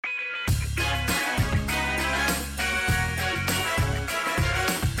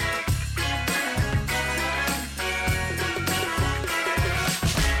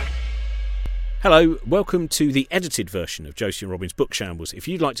Hello, welcome to the edited version of Josie and Robin's Book Shambles. If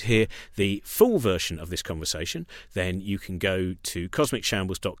you'd like to hear the full version of this conversation, then you can go to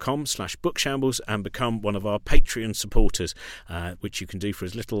cosmicshambles.com/bookshambles and become one of our Patreon supporters, which you can do for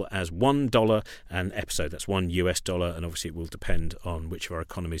as little as $1 an episode. That's $1, and obviously it will depend on which of our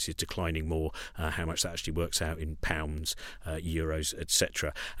economies is declining more, how much that actually works out in pounds, euros,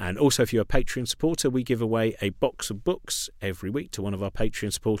 etc. And also, if you're a Patreon supporter, we give away a box of books every week to one of our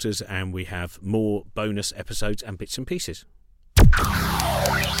Patreon supporters, and we have more bonus episodes and bits and pieces.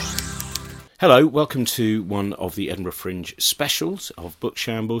 Hello, welcome to one of the Edinburgh Fringe specials of Book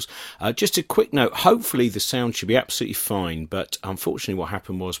Shambles. Just a quick note, hopefully the sound should be absolutely fine, but unfortunately what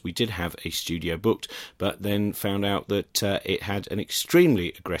happened was we did have a studio booked, but then found out that it had an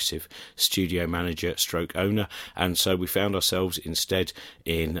extremely aggressive studio manager stroke owner, and so we found ourselves instead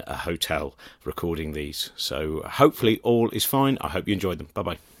in a hotel recording these. So hopefully all is fine. I hope you enjoyed them.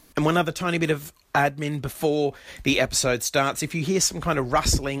 Bye-bye. And one other tiny bit of admin before the episode starts. If you hear some kind of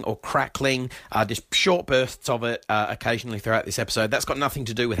rustling or crackling, just short bursts of it occasionally throughout this episode, that's got nothing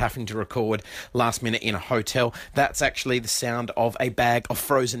to do with having to record last minute in a hotel. That's actually the sound of a bag of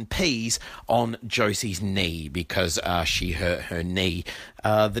frozen peas on Josie's knee, because she hurt her knee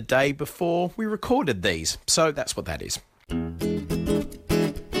the day before we recorded these. So that's what that is.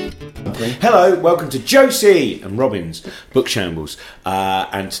 Hello, welcome to Josie and Robin's Book Shambles.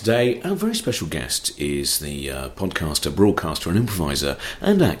 And today, our very special guest is the podcaster, broadcaster and improviser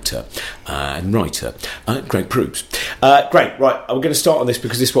and actor and writer, Greg Proops. Great, right, we're going to start on this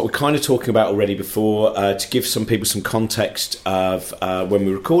because this is what we're kind of talking about already before, to give some people some context of when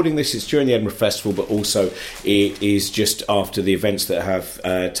we're recording this. It's during the Edinburgh Festival, but also it is just after the events that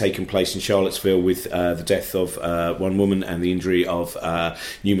have taken place in Charlottesville with the death of one woman and the injury of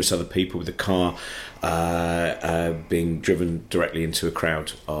numerous other people, with a car being driven directly into a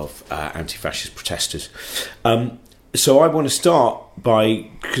crowd of anti-fascist protesters. So I want to start by,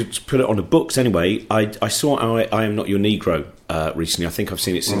 to put it on the books anyway, I saw I Am Not Your Negro recently. I think I've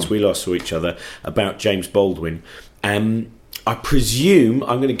seen it since we last saw each other, about James Baldwin. I presume,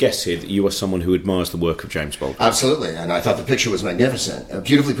 I'm going to guess here, that you are someone who admires the work of James Baldwin. Absolutely, and I thought the picture was magnificent,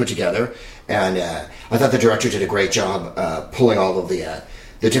 beautifully put together, and I thought the director did a great job pulling all of the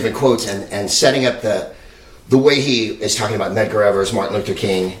different quotes and setting up the way he is talking about Medgar Evers, Martin Luther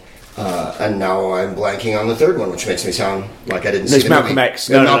King, and now I'm blanking on the third one, which makes me sound like I didn't see the Malcolm movie.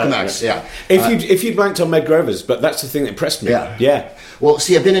 X. Malcolm X, yeah. If you blanked on Medgar Evers, but that's the thing that impressed me. Yeah. Well,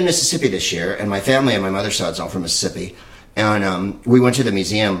 see, I've been in Mississippi this year, and my family on my mother's side is all from Mississippi, and we went to the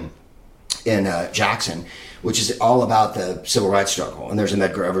museum in Jackson, which is all about the civil rights struggle. And there's a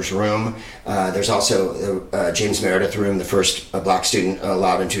Medgar Evers room. There's also the James Meredith room, the first black student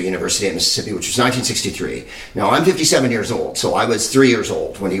allowed into a university at Mississippi, which was 1963. Now, I'm 57 years old, so I was 3 years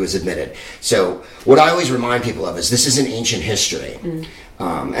old when he was admitted. So what I always remind people of is this is an ancient history.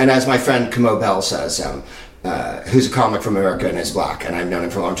 And as my friend Kamo Bell says, who's a comic from America and is black, and I've known him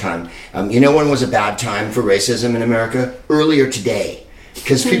for a long time, you know when was a bad time for racism in America? Earlier today.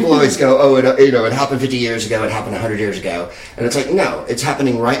 Because people always go, it happened 50 years ago, it happened 100 years ago. And it's like, no, it's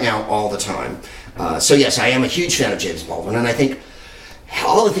happening right now all the time. So yes, I am a huge fan of James Baldwin, and I think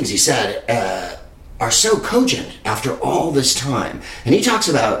all the things he said are so cogent after all this time. And he talks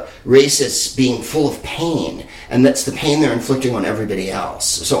about racists being full of pain, and that's the pain they're inflicting on everybody else.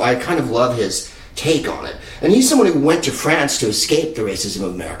 So I kind of love his take on it. And he's someone who went to France to escape the racism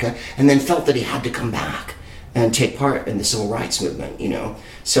of America, and then felt that he had to come back and take part in the civil rights movement, you know.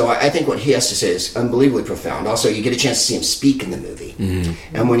 So I think what he has to say is unbelievably profound. Also, you get a chance to see him speak in the movie.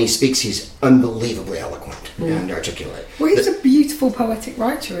 And when he speaks, he's unbelievably eloquent and articulate. Well, he's a beautiful poetic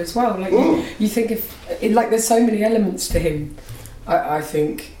writer as well. Like you think there's so many elements to him, I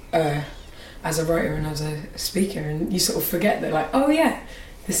think, as a writer and as a speaker, and you sort of forget that, like, oh yeah,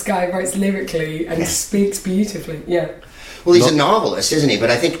 this guy writes lyrically and speaks beautifully. Yeah. Well, he's a novelist, isn't he? But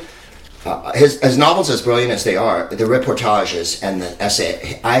I think his novels, as brilliant as they are, the reportages and the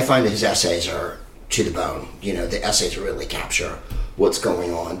essay, I find that his essays are to the bone. You know, the essays really capture what's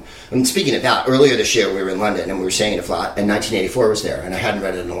going on. And speaking of that, earlier this year we were in London and we were staying in a flat, and 1984 was there, and I hadn't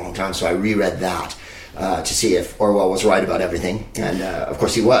read it in a long time, so I reread that to see if Orwell was right about everything. And of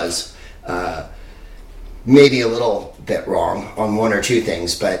course he was. Maybe a little bit wrong on one or two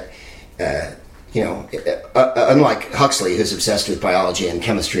things, but unlike Huxley, who's obsessed with biology and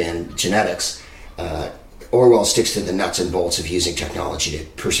chemistry and genetics, Orwell sticks to the nuts and bolts of using technology to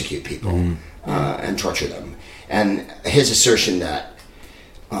persecute people and torture them. And his assertion that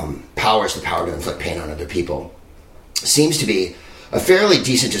power is the power to inflict pain on other people seems to be a fairly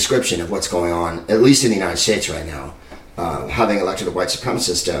decent description of what's going on, at least in the United States right now. Having elected a white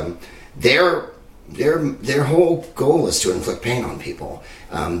supremacist, their whole goal is to inflict pain on people.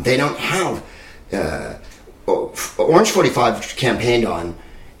 They don't have Orange 45 campaigned on.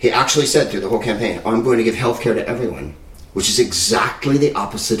 He actually said through the whole campaign, "I'm going to give healthcare to everyone," which is exactly the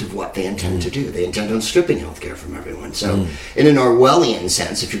opposite of what they intend to do. They intend on stripping healthcare from everyone. So, in an Orwellian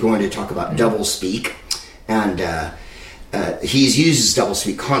sense, if you're going to talk about doublespeak, and he uses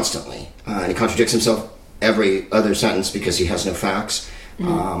doublespeak constantly, and he contradicts himself every other sentence because he has no facts.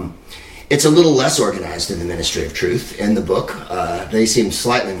 It's a little less organized in the Ministry of Truth in the book. They seem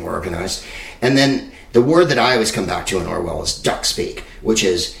slightly more organized. And then the word that I always come back to in Orwell is duckspeak, which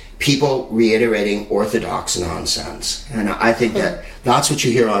is people reiterating orthodox nonsense. And I think that that's what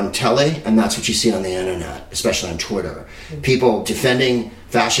you hear on telly, and that's what you see on the internet, especially on Twitter. People defending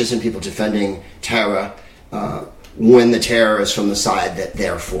fascism, people defending terror, when the terror is from the side that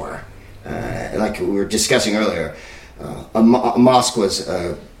they're for. Like we were discussing earlier, a mosque was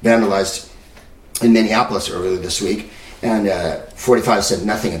vandalized in Minneapolis earlier this week, and 45 said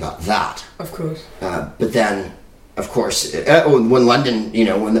nothing about that. Of course. But then, of course, when London,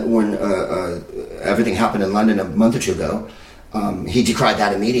 when everything happened in London a month or two ago, he decried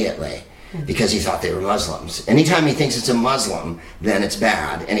that immediately because he thought they were Muslims. Anytime he thinks it's a Muslim, then it's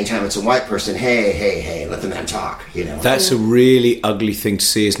bad. Anytime it's a white person, hey, let the man talk. That's a really ugly thing to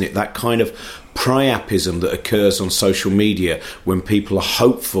see, isn't it? That kind of priapism that occurs on social media when people are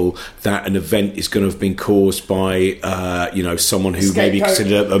hopeful that an event is going to have been caused by someone who may be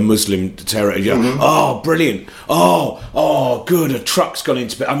considered a Muslim terror. Oh, brilliant. Oh, good. A truck's gone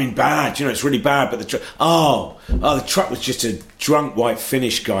into bad. It's really bad. But the truck was just a drunk white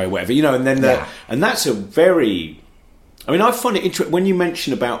Finnish guy, or whatever. And then and that's a very. I find it interesting when you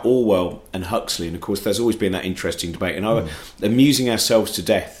mention about Orwell and Huxley, and of course, there's always been that interesting debate. And amusing ourselves to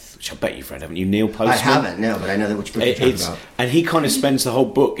death. Which I bet you've read, haven't you? Neil Postman? I haven't, no, but I know which book you're talking about. And he kind of spends the whole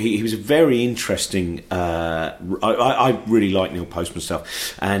book. He was a very interesting. I really like Neil Postman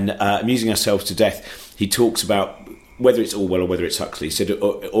stuff. And amusing ourselves to death. He talks about whether it's Orwell or whether it's Huxley. He said,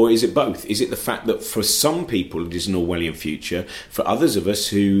 or is it both? Is it the fact that for some people it is an Orwellian future, for others of us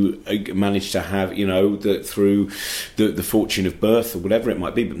who manage to have, through the fortune of birth or whatever it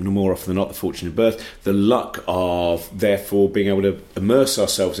might be, but more often than not the fortune of birth, the luck of therefore being able to immerse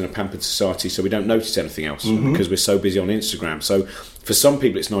ourselves in a pampered society so we don't notice anything else because we're so busy on Instagram. So for some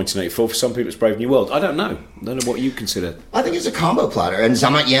people it's 1984, for some people it's Brave New World. I don't know what you consider. I think it's a combo platter, and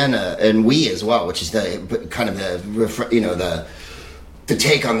Zamatyan and We as well, which is the kind of the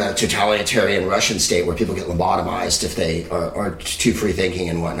take on the totalitarian Russian state where people get lobotomized if they are too free thinking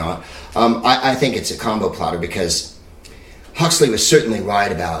and whatnot. I think it's a combo platter because Huxley was certainly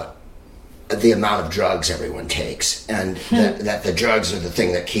right about the amount of drugs everyone takes, and that the drugs are the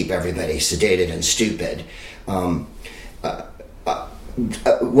thing that keep everybody sedated and stupid.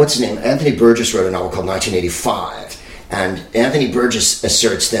 What's his name? Anthony Burgess wrote a novel called 1985, and Anthony Burgess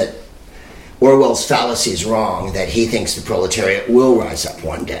asserts that Orwell's fallacy is wrong, that he thinks the proletariat will rise up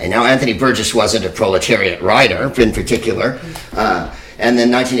one day. Now, Anthony Burgess wasn't a proletariat writer in particular, and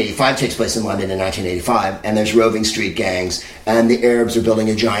then 1985 takes place in London in 1985, and there's roving street gangs, and the Arabs are building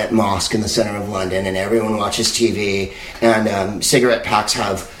a giant mosque in the center of London, and everyone watches TV, and cigarette packs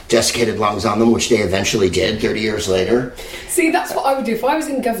have desiccated lungs on them, which they eventually did 30 years later. See, that's what I would do. If I was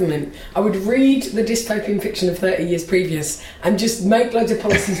in government, I would read the dystopian fiction of 30 years previous and just make loads of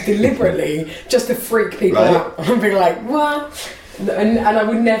policies deliberately just to freak people out and be like, what? And I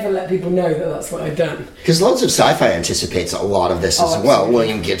would never let people know that that's what I'd done. Because loads of sci-fi anticipates a lot of this as well. Absolutely.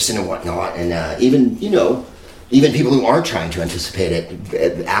 William Gibson and whatnot, and even people who aren't trying to anticipate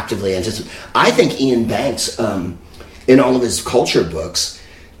it actively anticipate. I think Ian Banks, in all of his culture books,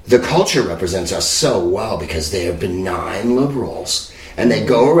 the culture represents us so well because they are benign liberals. And they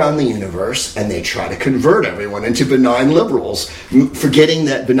go around the universe and they try to convert everyone into benign liberals, forgetting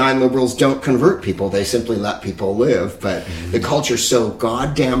that benign liberals don't convert people, they simply let people live. But the culture's so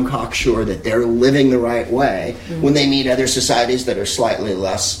goddamn cocksure that they're living the right way. When they meet other societies that are slightly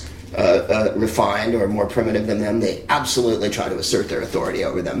less refined or more primitive than them, they absolutely try to assert their authority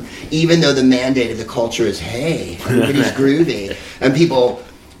over them. Even though the mandate of the culture is, hey, everybody's groovy. And people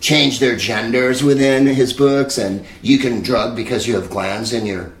change their genders within his books, and you can drug because you have glands in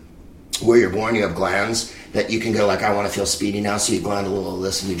where you're born, you have glands that you can go like, I want to feel speedy now, so you gland a little of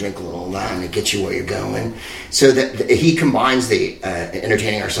this and you drink a little of that and it gets you where you're going. So that he combines the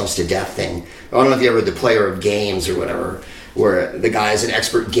entertaining ourselves to death thing. I don't know if you ever read The Player of Games or whatever, where the guy is an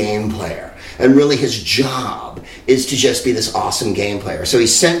expert game player, and really his job is to just be this awesome game player. So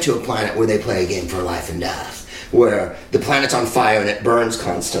he's sent to a planet where they play a game for life and death. where the planet's on fire and it burns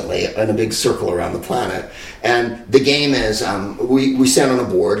constantly in a big circle around the planet. And the game is, we stand on a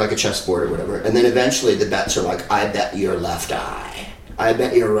board, like a chessboard or whatever, and then eventually the bets are like, I bet your left eye, I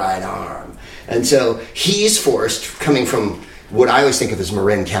bet your right arm. And so he's forced, coming from what I always think of as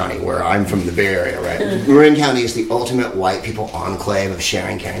Marin County, where I'm from the Bay Area, right? Marin County is the ultimate white people enclave of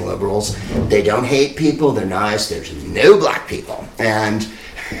sharing county liberals. They don't hate people, they're nice, there's no black people. And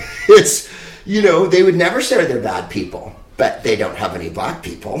it's, you know, they would never say they're bad people, but they don't have any black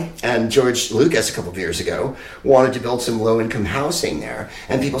people. And George Lucas, a couple of years ago, wanted to build some low-income housing there,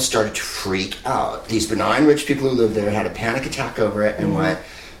 and people started to freak out. These benign rich people who lived there had a panic attack over it and went,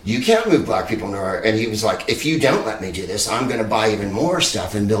 you can't move black people nowhere. And he was like, if you don't let me do this, I'm going to buy even more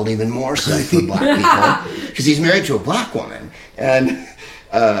stuff and build even more stuff for black people. Because he's married to a black woman. And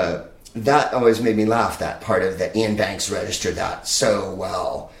that always made me laugh, that part of that. Ian Banks registered that so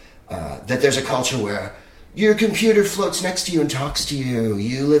well. That there's a culture where your computer floats next to you and talks to you.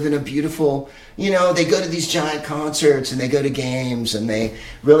 You live in a beautiful, you know, they go to these giant concerts and they go to games and they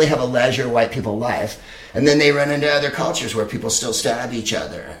really have a leisure white people life. And then they run into other cultures where people still stab each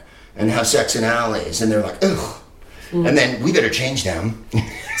other and have sex in alleys. And they're like, ugh. And then we better change them.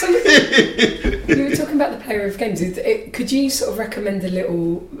 So you were talking about the player of games. Could you sort of recommend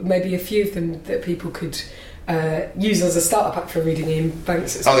maybe a few of them that people could use as a starter pack for reading Ian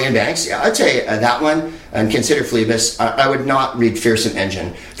Banks? Oh, Ian Banks? Yeah, I'd say that one, and consider Phlebas. I would not read Fearsome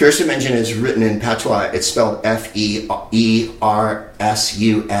Engine. Fearsome Engine is written in patois. It's spelled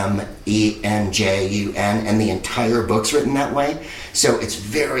Fersummenjun, and the entire book's written that way. So it's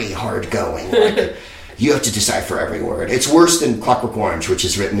very hard going. Like, you have to decipher every word. It's worse than Clockwork Orange, which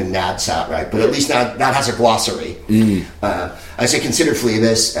is written in NADSAT, right? But at least that has a glossary. I say consider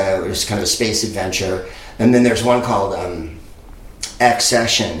Phlebas, which is kind of a space adventure. And then there's one called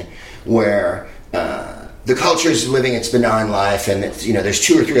Accession, where the culture is living its benign life, and it's, you know, there's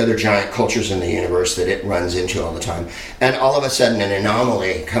 2 or 3 other giant cultures in the universe that it runs into all the time. And all of a sudden an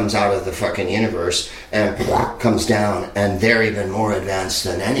anomaly comes out of the fucking universe and comes down, and they're even more advanced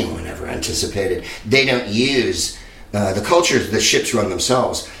than anyone ever anticipated. They don't use the culture, the ships run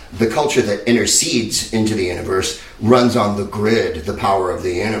themselves. The culture that intercedes into the universe runs on the grid, the power of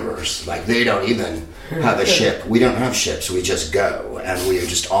the universe. Like, they don't even have a ship. We don't have ships. We just go, and we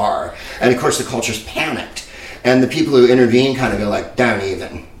just are. And of course, the culture's panicked, and the people who intervene kind of go like, "Don't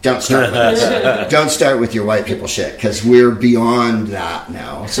start with this. Don't start with your white people shit, because we're beyond that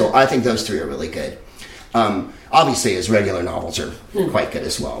now." So I think those 3 are really good. Obviously, his regular novels are quite good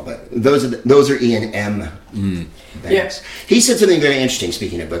as well, but those are Ian M. Banks. Yeah. He said something very interesting.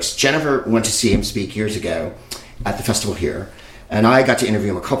 Speaking of books, Jennifer went to see him speak years ago at the festival here, and I got to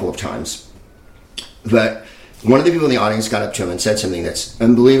interview him a couple of times. But one of the people in the audience got up to him and said something that's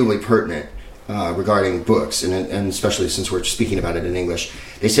unbelievably pertinent regarding books, and especially since we're speaking about it in English.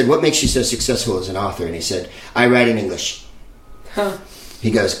 They said, "What makes you so successful as an author?" And he said, "I write in English." Huh.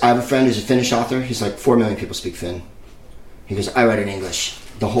 He goes, "I have a friend who's a Finnish author." He's like, 4 million people speak Finn. He goes, "I write in English.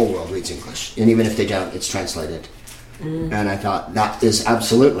 The whole world reads English. And even if they don't, it's translated." And I thought that is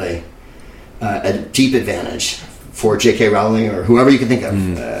absolutely a deep advantage for J.K. Rowling or whoever you can think of.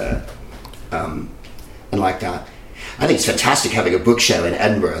 And like that. I think it's fantastic having a book show in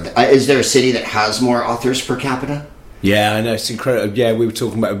Edinburgh. Is there a city that has more authors per capita? Yeah, I know, it's incredible. Yeah, we were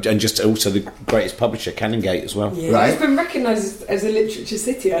talking about, and just also the greatest publisher, Canongate, as well. Yeah, right? It's been recognised as a literature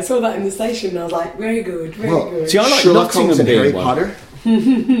city. I saw that in the station and I was like, very good, very good. See, I like Sherlock Holmes and Harry one. Potter.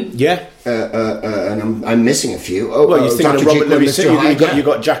 Yeah. And I'm missing a few. Well, you think of Robert Louis Stevenson, you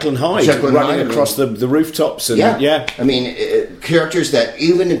got Jekyll and Hyde running Hyde, across the rooftops. And, yeah. I mean, characters that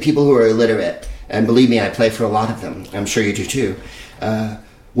even people who are illiterate, and believe me, I play for a lot of them. I'm sure you do too.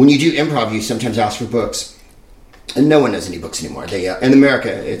 When you do improv, you sometimes ask for books. And no one knows any books anymore. In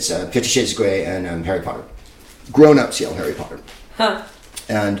America, it's 50 Shades of Grey and Harry Potter. Grown-ups yell Harry Potter. Huh.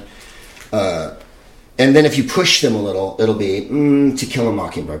 And then if you push them a little, it'll be To Kill a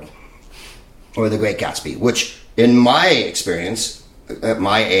Mockingbird or The Great Gatsby, which, in my experience, at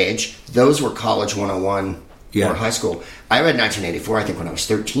my age, those were college 101 or high school. I read 1984, I think, when I was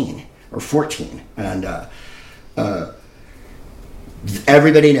 13 or 14. And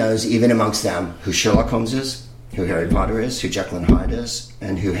everybody knows, even amongst them, who Sherlock Holmes is, who Harry Potter is, who Jekyll and Hyde is,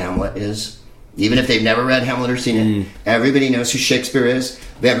 and who Hamlet is. Even if they've never read Hamlet or seen it, everybody knows who Shakespeare is.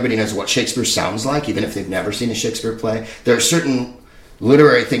 Everybody knows what Shakespeare sounds like, even if they've never seen a Shakespeare play. There are certain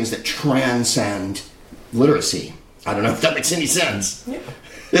literary things that transcend literacy. I don't know if that makes any sense. Yeah.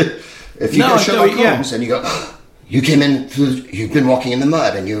 If you go to Sherlock Holmes and you go, oh, you've been walking in the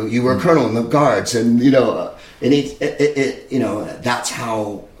mud, and you were a colonel in the guards, and that's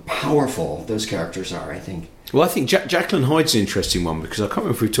how powerful those characters are, I think. Well, I think Jacqueline Hyde's an interesting one because I can't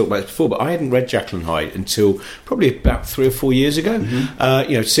remember if we've talked about this before, but I hadn't read Jacqueline Hyde until probably about 3 or 4 years ago.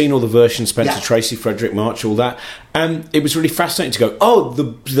 Seen all the versions, Spencer Tracy, Frederick March, all that. And it was really fascinating to go,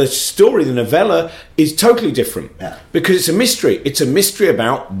 the story, the novella, is totally different. Yeah. Because it's a mystery. It's a mystery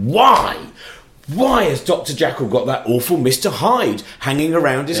about why. Why has Dr. Jekyll got that awful Mr. Hyde hanging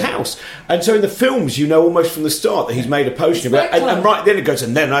around his house? And so in the films, you know almost from the start that he's made a potion about it. And right then it goes,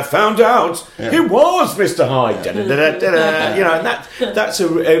 and then I found out it was Mr. Hyde. And that's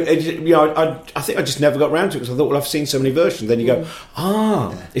I think I just never got around to it because I thought, well, I've seen so many versions. Then you go,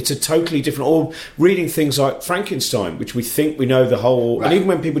 it's a totally different. Or reading things like Frankenstein, which we think we know the whole. Right. And even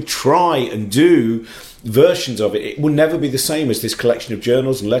when people try and do versions of it will never be the same as this collection of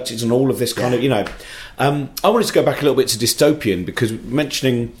journals and letters and all of this kind of, I wanted to go back a little bit to dystopian because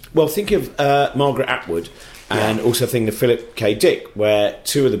think of Margaret Atwood and also thinking of Philip K. Dick, where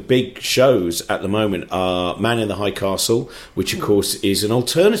two of the big shows at the moment are Man in the High Castle, which of course is an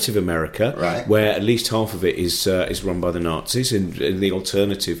alternative America, right, where at least half of it is run by the Nazis in the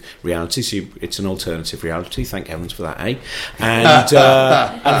alternative reality. So it's an alternative reality. Thank heavens for that, eh? And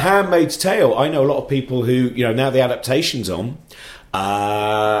Handmaid's Tale. I know a lot of people who, now the adaptation's on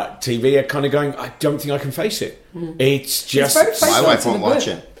TV are kind of going, I don't think I can face it. It's just my wife won't watch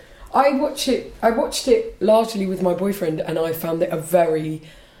it. I watched it largely with my boyfriend, and I found it a very,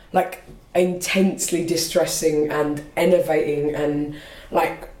 intensely distressing and enervating and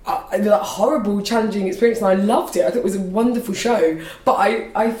horrible, challenging experience. And I loved it. I thought it was a wonderful show. But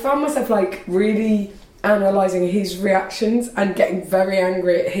I found myself really analysing his reactions and getting very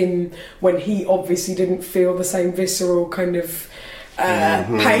angry at him when he obviously didn't feel the same visceral kind of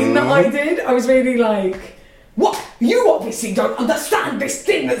pain that I did. I was really like, what? You obviously don't understand this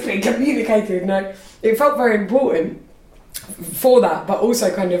thing that's being communicated. No, it felt very important for that, but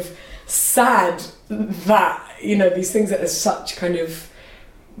also kind of sad that, these things that are such kind of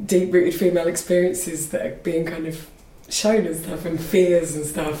deep-rooted female experiences that are being kind of shown and stuff, and fears and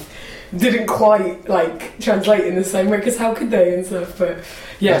stuff, didn't quite translate in the same way, because how could they and stuff. But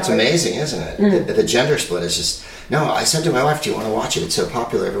yeah, that's amazing, isn't it? The gender split is just, no. I said to my wife, do you want to watch it? It's so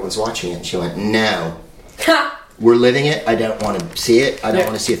popular, everyone's watching it. And she went, no. We're living it. I don't want to see it. I don't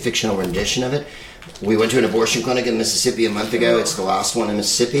want to see a fictional rendition of it. We went to an abortion clinic in Mississippi a month ago. It's the last one in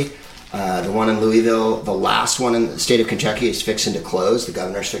Mississippi. The one in Louisville, the last one in the state of Kentucky is fixing to close. The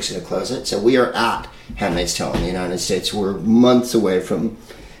governor's fixing to close it. So we are at Handmaid's Tale in the United States. We're months away from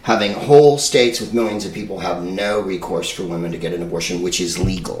having whole states with millions of people have no recourse for women to get an abortion, which is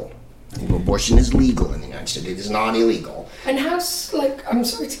legal. Abortion is legal in the United States. It is not illegal. And how's, I'm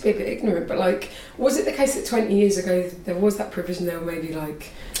sorry to be a bit ignorant, but, was it the case that 20 years ago there was that provision, there were maybe,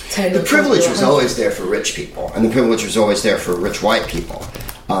 10... The privilege was always there for rich people, and the privilege was always there for rich white people.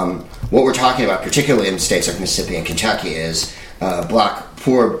 What we're talking about, particularly in states like Mississippi and Kentucky, is black,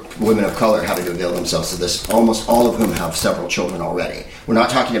 poor women of color having to avail themselves of this, almost all of whom have several children already. We're not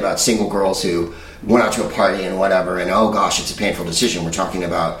talking about single girls who went out to a party and whatever, and oh gosh, it's a painful decision. We're talking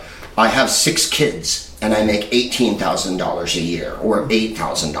about, I have 6 kids, and I make $18,000 a year, or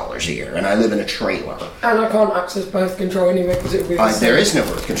 $8,000 a year, and I live in a trailer. And I can't access birth control anyway, because it would be there is no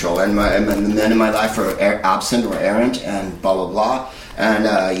birth control, and the men in my life are absent or errant, and blah, blah, blah.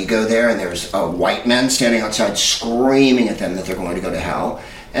 And you go there, and there's white men standing outside screaming at them that they're going to go to hell.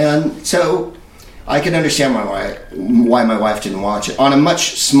 And so I can understand why my wife didn't watch it. On a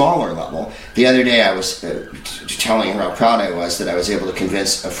much smaller level, the other day I was telling her how proud I was that I was able to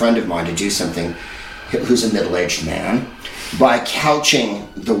convince a friend of mine to do something, who's a middle-aged man, by couching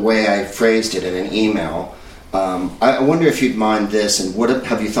the way I phrased it in an email. I wonder if you'd mind this, and what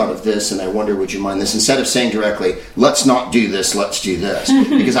have you thought of this, and I wonder would you mind this, instead of saying directly, let's not do this, let's do this,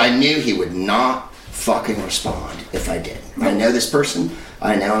 because I knew he would not fucking respond if I did. I know this person,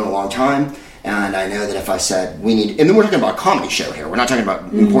 I know him a long time, and I know that if I said we need, and then we're talking about a comedy show here, we're not talking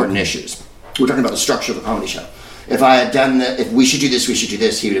about important issues, we're talking about the structure of the comedy show. If I had done that, if we should do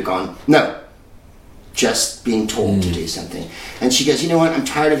this, he would have gone, no, just being told to do something. And she goes, you know what, I'm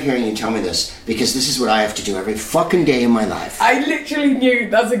tired of hearing you tell me this, because this is what I have to do every fucking day in my life. I literally knew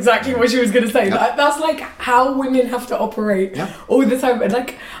that's exactly what she was going to say. Yep. That's how women have to operate all the time. And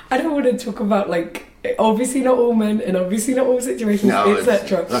I don't want to talk about obviously not all men and obviously not all situations,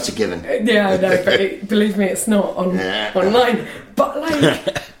 etc. That's a given. Yeah, no, but believe me, it's not online. But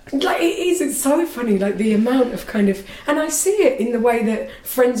it's so funny, the amount of kind of, and I see it in the way that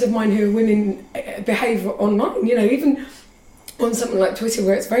friends of mine who are women behave online, even on something like Twitter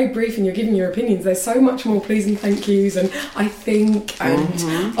where it's very brief and you're giving your opinions, there's so much more please and thank yous and I think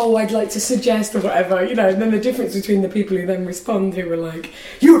and I'd like to suggest or whatever, you know, and then the difference between the people who then respond who are like,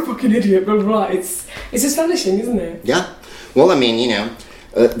 you're a fucking idiot, blah, blah, blah. It's astonishing, isn't it? Yeah. Well, I mean, you know,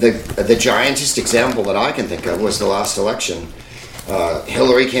 the giantest example that I can think of was the last election.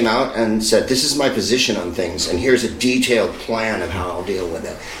 Hillary came out and said, this is my position on things, and here's a detailed plan of how I'll deal with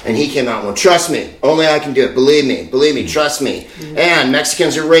it. And he came out and went, trust me, only I can do it, believe me, trust me. And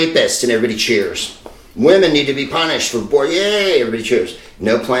Mexicans are rapists, and everybody cheers. Women need to be punished for, yay, everybody cheers.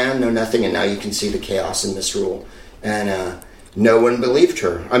 No plan, no nothing, and now you can see the chaos and misrule. And no one believed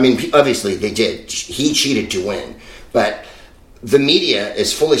her. I mean, obviously they did. He cheated to win. But the media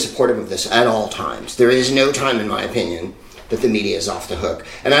is fully supportive of this at all times. There is no time, in my opinion, that the media is off the hook.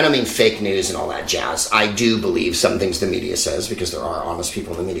 And I don't mean fake news and all that jazz. I do believe some things the media says because there are honest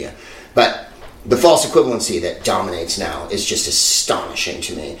people in the media. But the false equivalency that dominates now is just astonishing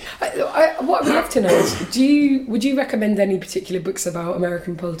to me. What I'd love to know is, would you recommend any particular books about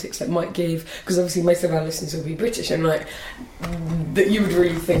American politics that might give, because obviously most of our listeners will be British, and like that you would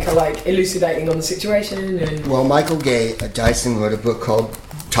really think are like elucidating on the situation? And well, Michael Gay Tyson wrote a book called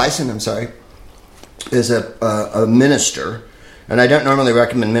is a minister, and I don't normally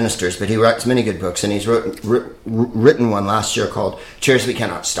recommend ministers, but he writes many good books, and he's written one last year called Cheers We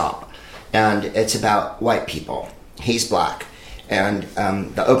Cannot Stop. And it's about white people. He's black. And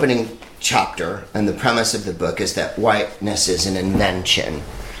the opening chapter and the premise of the book is that whiteness is an invention.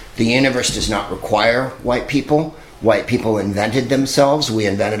 The universe does not require white people. White people invented themselves. We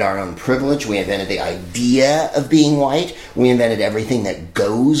invented our own privilege. We invented the idea of being white. We invented everything that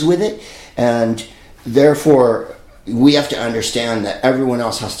goes with it. And therefore, we have to understand that everyone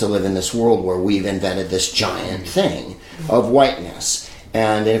else has to live in this world where we've invented this giant thing of whiteness.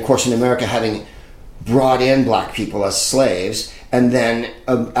 And of course, in America, having brought in black people as slaves and then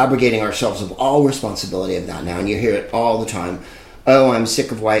abrogating ourselves of all responsibility of that now. And you hear it all the time. Oh, I'm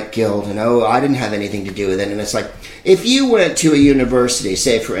sick of white guilt, and oh, I didn't have anything to do with it. And it's like, if you went to a university,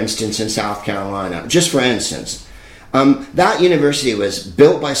 say, for instance, in South Carolina, just for instance, that university was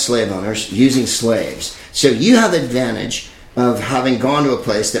built by slave owners using slaves. So you have the advantage of having gone to a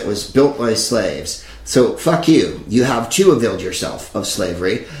place that was built by slaves. So fuck you. You have too availed yourself of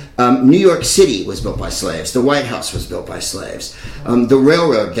slavery. New York City was built by slaves. The White House was built by slaves. The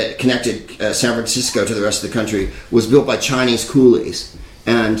railroad that connected San Francisco to the rest of the country was built by Chinese coolies,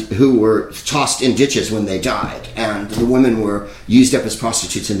 and who were tossed in ditches when they died. And the women were used up as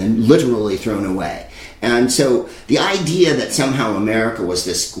prostitutes and then literally thrown away. And so the idea that somehow America was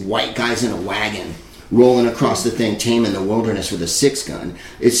this white guys in a wagon rolling across the thing, tame in the wilderness with a 6-gun,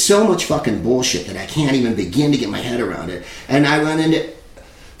 is so much fucking bullshit that I can't even begin to get my head around it. And I run into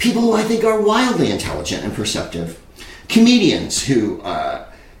people who I think are wildly intelligent and perceptive. Comedians who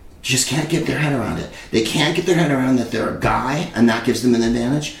just can't get their head around it. They can't get their head around that they're a guy, and that gives them an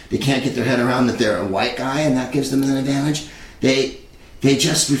advantage. They can't get their head around that they're a white guy, and that gives them an advantage. They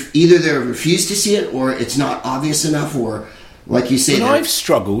just, either they refuse to see it, or it's not obvious enough, or like you say, and I've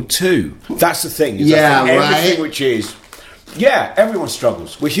struggled too. That's the thing. Yeah, everything right. Which is, yeah, everyone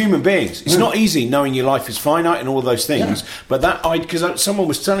struggles. We're human beings. It's not easy knowing your life is finite and all those things. Yeah. But that, because someone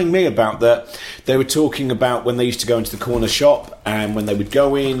was telling me about that. They were talking about when they used to go into the corner shop, and when they would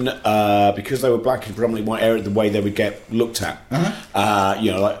go in, because they were black and predominantly white area, the way they would get looked at.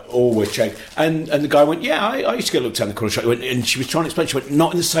 Like always changed. And the guy went, yeah, I used to get looked at in the corner shop. And she was trying to explain. She went,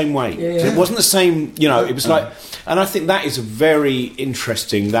 not in the same way. Yeah. It wasn't the same. It was like, and I think that is a very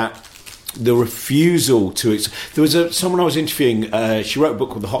interesting the refusal to it. There was someone I was interviewing. She wrote a book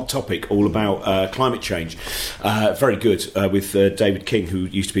called The Hot Topic, all about climate change. Very good, with David King, who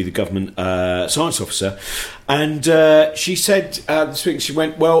used to be the government science officer. And she said this week, she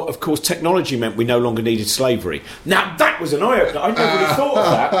went, well, of course, technology meant we no longer needed slavery. Now, that was an eye-opener. I never would have thought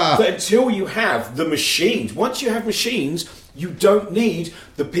of that. But until you have the machines, once you have machines, you don't need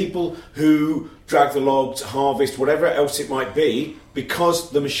the people who drag the logs, harvest, whatever else it might be,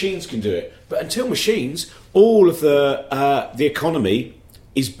 because the machines can do it. But until machines, all of the economy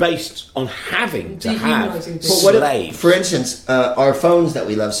is based on having to have slaves. For instance, our phones that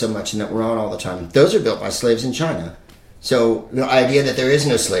we love so much and that we're on all the time, those are built by slaves in China. So the idea that there is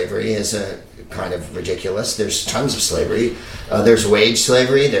no slavery is kind of ridiculous. There's tons of slavery. There's wage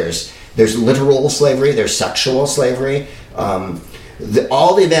slavery. There's literal slavery. There's sexual slavery.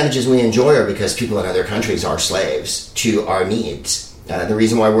 All the advantages we enjoy are because people in other countries are slaves to our needs. The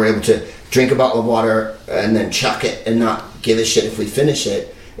reason why we're able to drink a bottle of water and then chuck it and not give a shit if we finish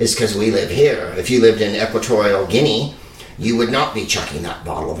it is because we live here. If you lived in Equatorial Guinea, you would not be chucking that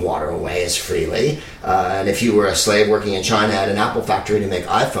bottle of water away as freely. And if you were a slave working in China at an Apple factory to make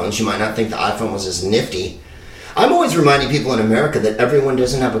iPhones, you might not think the iPhone was as nifty. I'm always reminding people in America that everyone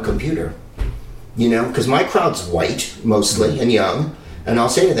doesn't have a computer. You know, because my crowd's white, mostly, and young. And I'll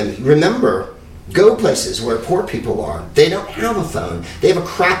say to them, remember, go places where poor people are. They don't have a phone. They have a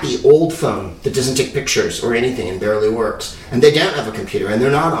crappy old phone that doesn't take pictures or anything and barely works. And they don't have a computer, and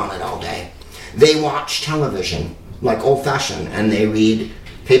they're not on it all day. They watch television, like old-fashioned, and they read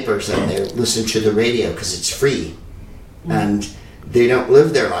papers and they listen to the radio because it's free. And they don't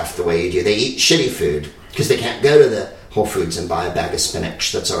live their life the way you do. They eat shitty food because they can't go to the Whole Foods and buy a bag of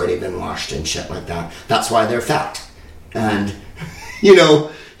spinach that's already been washed and shit like that. That's why they're fat. And, you know,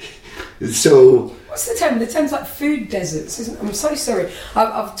 so... What's the term? The term's like food deserts, isn't it? I'm so sorry.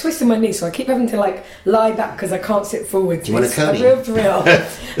 I've twisted my knee, so I keep having to like lie back because I can't sit forward. Do you want a Cody? Real thrill.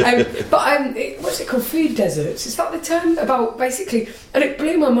 What's it called? Food deserts. Is that the term about basically? And it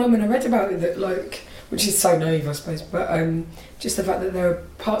blew my mind when I read about it. That like, which is so naive, I suppose. But just the fact that there are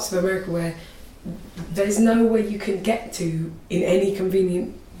parts of America where there's no way you can get to in any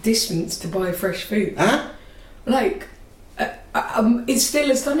convenient distance to buy fresh food. Huh? Like. It's still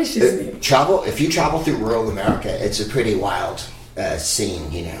astonishing me. If you travel through rural America, it's a pretty wild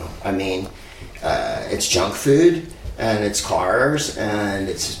scene, you know. I mean, it's junk food, and it's cars, and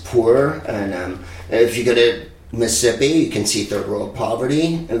it's poor, and if you go to Mississippi, you can see third world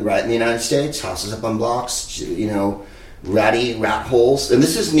poverty, right in the United States, houses up on blocks, you know, ratty rat holes. And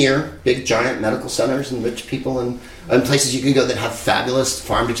this is near big, giant medical centers and rich people and places you can go that have fabulous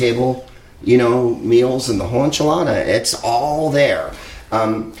farm-to-table, you know, meals and the whole enchilada. It's all there.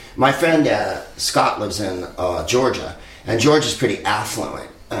 My friend Scott lives in Georgia, and Georgia's pretty affluent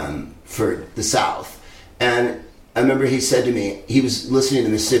for the South. And I remember he said to me, he was listening to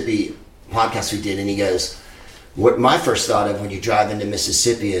the Mississippi podcast we did, and he goes, what my first thought of when you drive into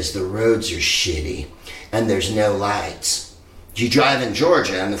Mississippi is the roads are shitty and there's no lights. You drive in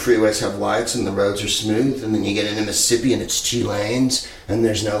Georgia and the freeways have lights and the roads are smooth, and then you get into Mississippi and it's 2 lanes and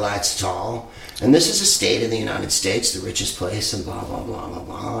there's no lights at all. And this is a state in the United States, the richest place, and blah, blah, blah, blah,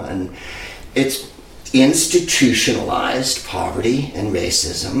 blah. And it's institutionalized poverty and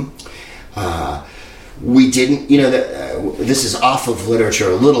racism. We didn't, you know, this is off of literature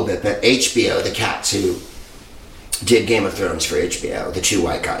a little bit, but HBO, the cats who did Game of Thrones for HBO, the 2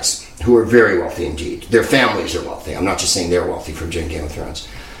 white guys, who are very wealthy indeed. Their families are wealthy. I'm not just saying they're wealthy from doing Game of Thrones.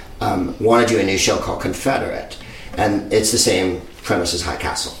 Want to do a new show called Confederate. And it's the same premise as High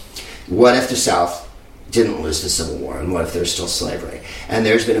Castle. What if the South didn't lose the Civil War, and what if there's still slavery? And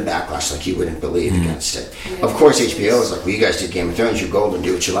there's been a backlash like you wouldn't believe against it. Yeah. Of course, HBO was like, well, you guys did Game of Thrones, you're golden,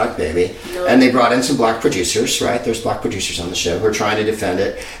 do what you like, baby. No. And they brought in some black producers, right? There's black producers on the show who are trying to defend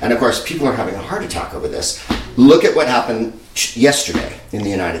it. And of course, people are having a heart attack over this. Look at what happened yesterday in the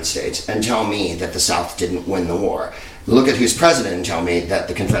United States and tell me that the South didn't win the war. Look at who's president and tell me that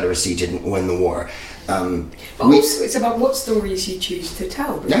the Confederacy didn't win the war. But also it's about what stories you choose to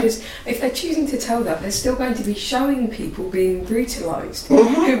tell, because if they're choosing to tell that, they're still going to be showing people being brutalised,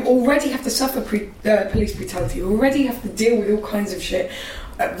 who already have to suffer police brutality, who already have to deal with all kinds of shit.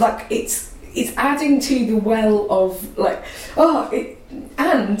 Like it's adding to the well of like,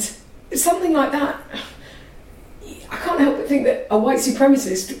 and something like that. I can't help but think that a white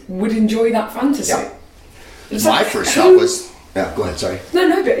supremacist would enjoy that fantasy. Yeah. My first thought was... Yeah, go ahead, sorry.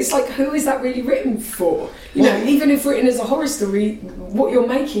 No, but it's like, who is that really written for? You know, even if written as a horror story, what you're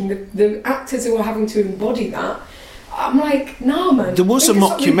making, the actors who are having to embody that, I'm like, nah, man. There was a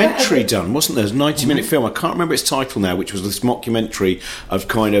mockumentary done, wasn't there? It was a 90-minute film. I can't remember its title now, which was this mockumentary of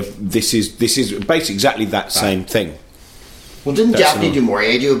kind of, this is basically exactly that same thing. Well, didn't Daphne du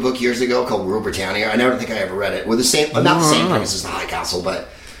Maurier do a book years ago called Rule Britannia? I don't think I ever read it. With the same, not the same premise as the High Castle, but...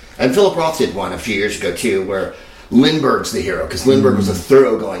 And Philip Roth did one a few years ago, too, where Lindbergh's the hero, because Lindbergh was a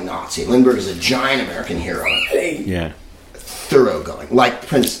thoroughgoing Nazi. Lindbergh is a giant American hero. Really? Yeah. Thoroughgoing. Like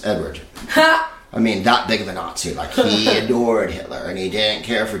Prince Edward. I mean, that big of a Nazi. Like, he adored Hitler, and he didn't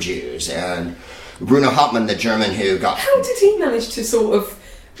care for Jews. And Bruno Hauptmann, the German who got... How did he manage to sort of,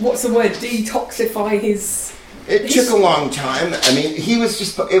 what's the word, detoxify his... It took a long time. I mean, he was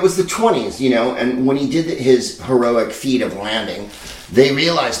just... It was the 20s, you know, and when he did his heroic feat of landing... They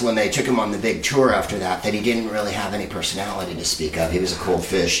realized when they took him on the big tour after that he didn't really have any personality to speak of. He was a cold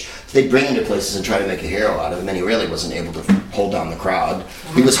fish. So they'd bring him to places and try to make a hero out of him, and he really wasn't able to hold down the crowd.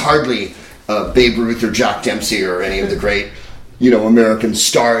 He was hardly Babe Ruth or Jack Dempsey or any of the great, you know, American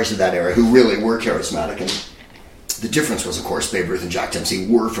stars of that era who really were charismatic. And the difference was, of course, Babe Ruth and Jack Dempsey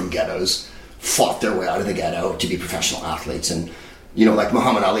were from ghettos, fought their way out of the ghetto to be professional athletes. And, you know, like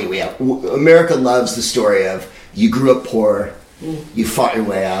Muhammad Ali, America loves the story of you grew up poor, you fought your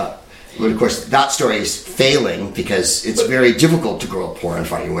way out. But of course, that story is failing because it's very difficult to grow up poor and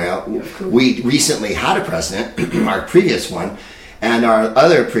fight your way out. We recently had a president, our previous one, and our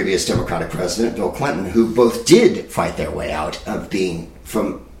other previous Democratic president, Bill Clinton, who both did fight their way out of being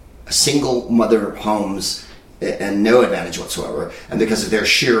from single mother homes and no advantage whatsoever, and because of their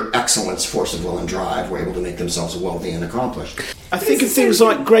sheer excellence, force of will, and drive, were able to make themselves wealthy and accomplished. I think of things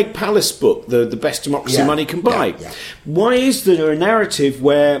like Greg Palast's book, The Best Democracy Money Can Buy. Yeah. Why is there a narrative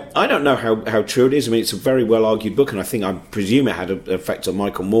where, I don't know how true it is, I mean, it's a very well-argued book, and I presume it had an effect on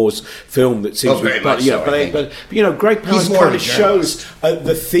Michael Moore's film that seems... very much so, but Greg Palast kind of shows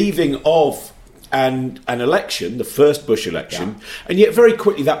the thieving of an election, the first Bush election, and yet very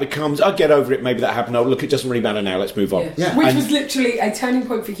quickly that becomes, I'll get over it, maybe that happened, oh look, it doesn't really matter now, let's move on. Which was literally a turning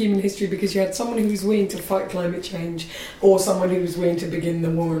point for human history, because you had someone who was willing to fight climate change or someone who was willing to begin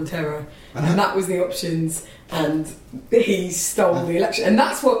the war on terror, and that was the options, and he stole the election. And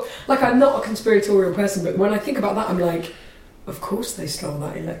that's what, like, I'm not a conspiratorial person, but when I think about that, I'm like, of course they stole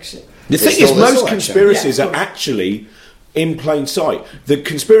that election. The thing is, most conspiracies are actually in plain sight. The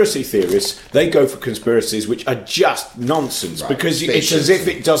conspiracy theorists, they go for conspiracies which are just nonsense, because it's as if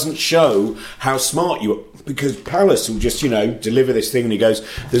it doesn't show how smart you are. Because Palast will just, deliver this thing, and he goes,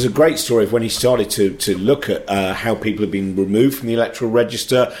 there's a great story of when he started to look at how people have been removed from the electoral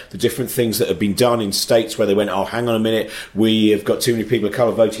register, the different things that have been done in states where they went, oh, hang on a minute, we have got too many people of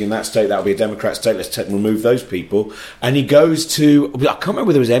colour voting in that state, that'll be a Democrat state, let's remove those people. And he goes to, I can't remember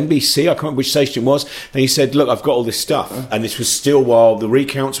whether it was NBC, I can't remember which station it was, and he said, look, I've got all this stuff. And this was still while the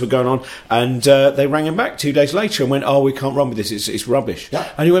recounts were going on, and they rang him back 2 days later and went, oh, we can't run with this, it's rubbish.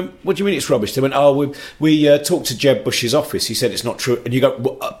 Yeah. And he went, what do you mean it's rubbish? They went, oh, we talked to Jeb Bush's office. He said it's not true. And you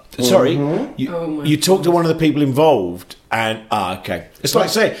go, sorry, you talked to one of the people involved, and okay. It's like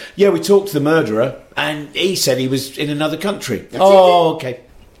saying, we talked to the murderer, and he said he was in another country. Okay.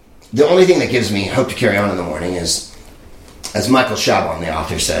 The only thing that gives me hope to carry on in the morning is, as Michael Chabon, the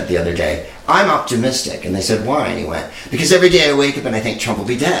author, said the other day, I'm optimistic. And they said, why? And he went, because every day I wake up and I think Trump will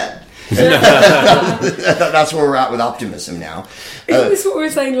be dead. That's where we're at with optimism now. Isn't this what we were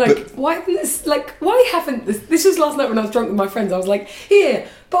saying? Why haven't this was last night when I was drunk with my friends. I was like,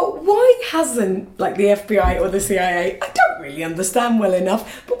 but why hasn't the FBI or the CIA? I don't really understand well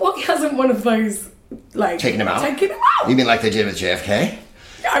enough, but why hasn't one of those taken him out? You mean like they did with JFK?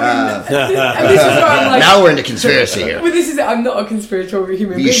 I mean, this is where I'm now we're into conspiracy here. But this is it. I'm not a conspiratorial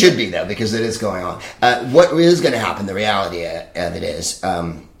human being. You should be, though, because it is going on. What is going to happen, the reality of it is,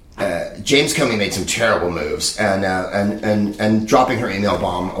 James Comey made some terrible moves, and dropping her email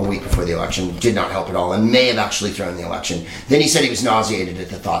bomb a week before the election did not help at all, and may have actually thrown the election. Then he said he was nauseated at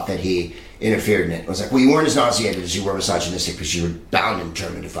the thought that he interfered in it. It was like, well, you weren't as nauseated as you were misogynistic, because you were bound and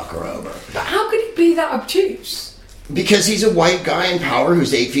determined to fuck her over. But how could he be that obtuse? Because he's a white guy in power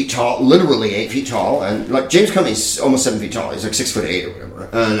who's 8 feet tall, literally 8 feet tall, and James Comey's almost 7 feet tall. He's 6'8" or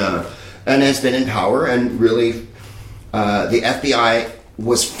whatever, and has been in power, and really, the FBI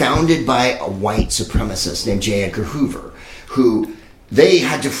was founded by a white supremacist named J. Edgar Hoover, who they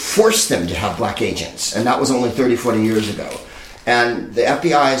had to force them to have black agents, and that was only 30, 40 years ago. And the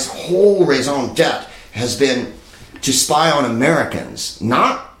FBI's whole raison d'etre has been to spy on Americans,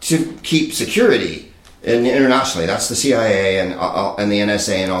 not to keep security internationally. That's the CIA and the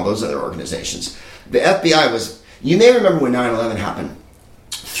NSA and all those other organizations. The FBI was, you may remember when 9/11 happened,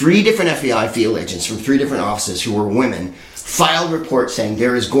 3 different FBI field agents from 3 different offices who were women filed reports saying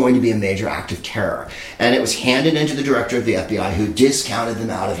there is going to be a major act of terror. And it was handed into the director of the FBI, who discounted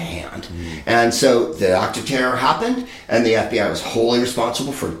them out of hand. And so the act of terror happened, and the FBI was wholly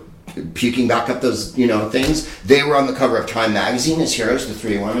responsible for puking back up those, things. They were on the cover of Time magazine as heroes. The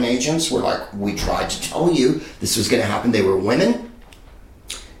 3 women agents were like, we tried to tell you this was going to happen. They were women.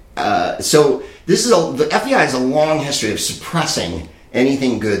 So the FBI has a long history of suppressing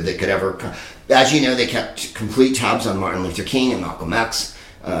anything good that could ever come. As you know, they kept complete tabs on Martin Luther King and Malcolm X.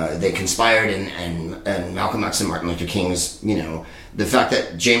 They conspired, and Malcolm X and Martin Luther King's, the fact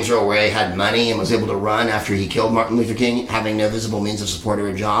that James Earl Ray had money and was able to run after he killed Martin Luther King, having no visible means of support or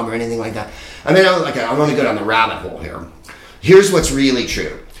a job or anything like that. I mean, I want to go down the rabbit hole here. Here's what's really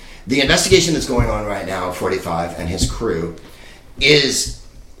true. The investigation that's going on right now of 45 and his crew is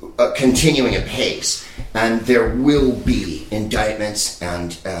continuing apace, and there will be indictments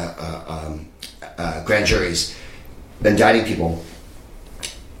and grand juries indicting people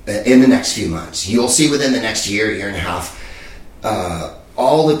in the next few months. You'll see within the next year and a half,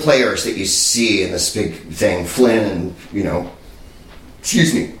 all the players that you see in this big thing, Flynn and,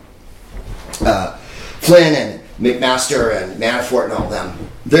 Flynn and McMaster and Manafort and all them,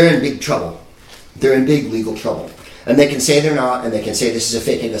 they're in big trouble. they're in big legal trouble. And they can say they're not, and they can say this is a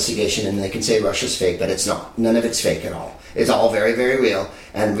fake investigation, and they can say Russia's fake, but it's not. None of it's fake at all. It's all very, very real,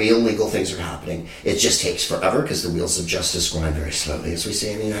 and real legal things are happening. It just takes forever because the wheels of justice grind very slowly, as we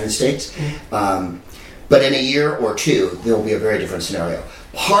say in the United States. But in a year or two, there will be a very different scenario.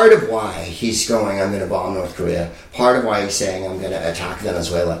 Part of why he's going, I'm going to bomb North Korea, part of why he's saying, I'm going to attack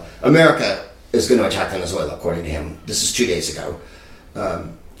Venezuela. America is going to attack Venezuela, according to him. This is 2 days ago.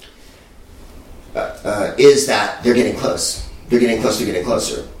 Is that they're getting close. They're getting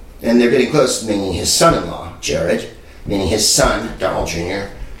closer. And they're getting close, meaning his son-in-law, Jared, meaning his son, Donald Jr.,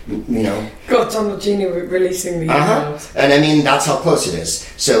 God, Donald Jr. releasing the emails. And I mean, that's how close it is.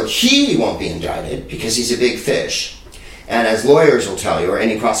 So he won't be indicted because he's a big fish. And as lawyers will tell you, or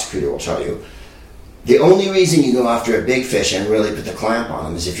any prosecutor will tell you, the only reason you go after a big fish and really put the clamp on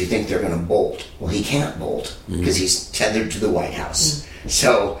him is if you think they're going to bolt. Well, he can't bolt because he's tethered to the White House.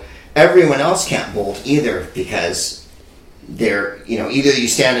 So everyone else can't bolt either because they're, either you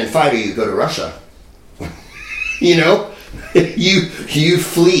stand and fight or you go to Russia. You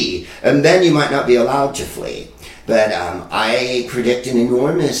flee, and then you might not be allowed to flee. But I predict an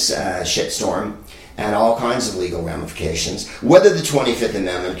enormous shitstorm and all kinds of legal ramifications. Whether the 25th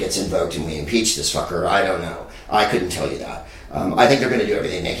Amendment gets invoked and we impeach this fucker, I don't know. I couldn't tell you that. I think they're going to do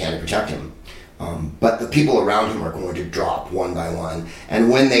everything they can to protect him. But the people around him are going to drop one by one. And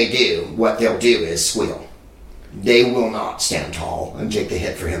when they do, what they'll do is squeal. They will not stand tall and take the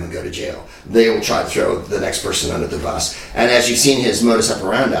hit for him and go to jail. They will try to throw the next person under the bus. And as you've seen, his modus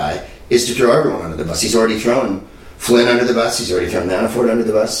operandi is to throw everyone under the bus. He's already thrown Flynn under the bus. He's already thrown Manafort under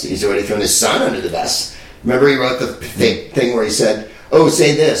the bus. He's already thrown his son under the bus. Remember he wrote the fake thing where he said,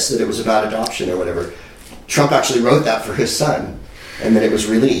 say this, that it was about adoption or whatever. Trump actually wrote that for his son. And then it was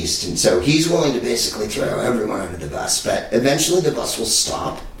released. And so he's willing to basically throw everyone under the bus. But eventually the bus will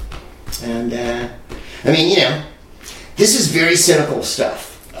stop. And, this is very cynical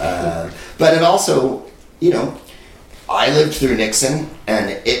stuff. But it also, I lived through Nixon,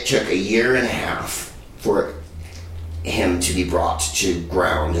 and it took a year and a half for him to be brought to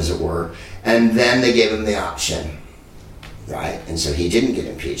ground, as it were. And then they gave him the option, right? And so he didn't get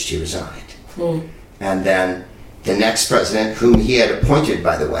impeached, he resigned. And then the next president, whom he had appointed,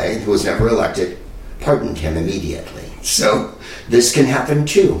 by the way, who was never elected, pardoned him immediately. So this can happen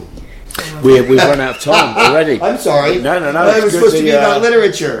too. We've run out of time already. I'm sorry. No. It was supposed to be about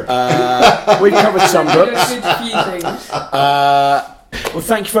literature. We've covered some books. Good few things. Well,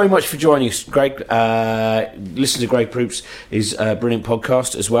 thank you very much for joining us, Greg. Listen to Greg Proops' his brilliant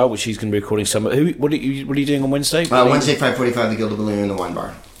podcast as well, which he's going to be recording some. What are you doing on Wednesday? Wednesday, 5:45, the Gilded Balloon in the Wine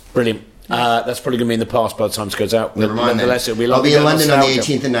Bar. Brilliant. That's probably going to be in the past by the time this goes out. Never mind. Nonetheless, it'll be I'll be in London on the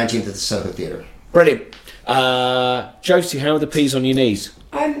 18th and 19th at the Soho Theatre. Brilliant. Josie, how are the peas on your knees?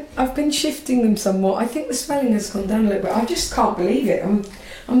 I've been shifting them somewhat. I think the swelling has gone down a little bit. I just can't believe it. I'm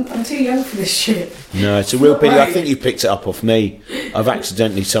too young for this shit. No, it's a real pity. I think you picked it up off me. I've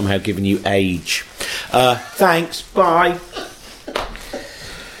accidentally somehow given you age. Thanks. Bye.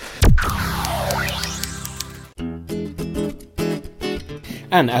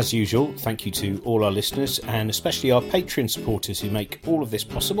 And as usual, thank you to all our listeners and especially our Patreon supporters who make all of this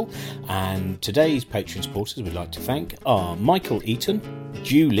possible. And today's Patreon supporters we'd like to thank are Michael Eaton,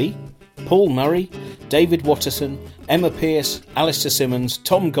 Julie, Paul Murray, David Watterson, Emma Pierce, Alistair Simmons,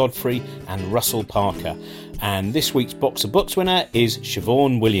 Tom Godfrey and Russell Parker. And this week's Box of Books winner is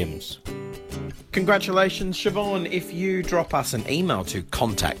Siobhan Williams. Congratulations, Siobhan. If you drop us an email to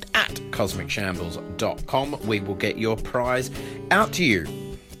contact@cosmicshambles.com, we will get your prize out to you.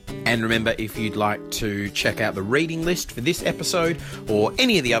 And remember, if you'd like to check out the reading list for this episode or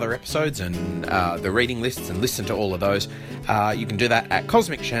any of the other episodes and the reading lists and listen to all of those, you can do that at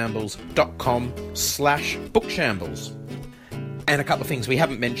cosmicshambles.com/bookshambles. And a couple of things we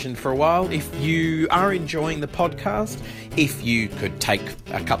haven't mentioned for a while. If you are enjoying the podcast, if you could take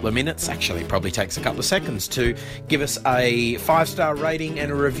a couple of minutes, actually it probably takes a couple of seconds, to give us a 5-star rating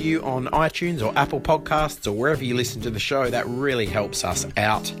and a review on iTunes or Apple Podcasts or wherever you listen to the show, that really helps us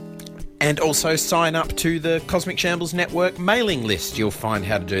out. And also sign up to the Cosmic Shambles Network mailing list. You'll find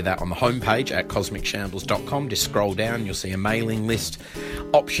how to do that on the homepage at cosmicshambles.com. Just scroll down, you'll see a mailing list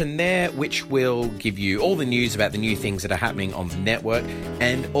option there, which will give you all the news about the new things that are happening on the network,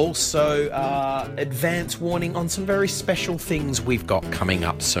 and also advance warning on some very special things we've got coming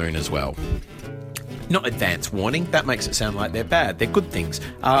up soon as well. Not advance warning, that makes it sound like they're bad. They're good things.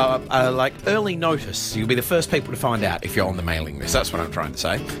 Like early notice. You'll be the first people to find out if you're on the mailing list. That's what I'm trying to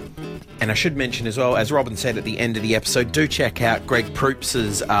say. And I should mention as well, as Robin said at the end of the episode, do check out Greg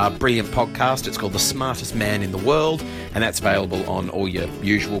Proops' brilliant podcast. It's called The Smartest Man in the World, and that's available on all your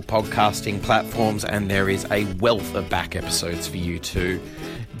usual podcasting platforms, and there is a wealth of back episodes for you to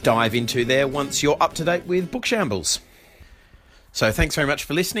dive into there once you're up to date with Book Shambles. So thanks very much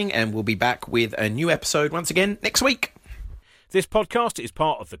for listening, and we'll be back with a new episode once again next week. This podcast is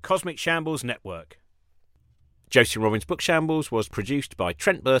part of the Cosmic Shambles Network. Josie and Robin's Book Shambles was produced by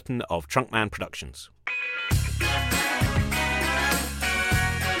Trent Burton of Trunkman Productions.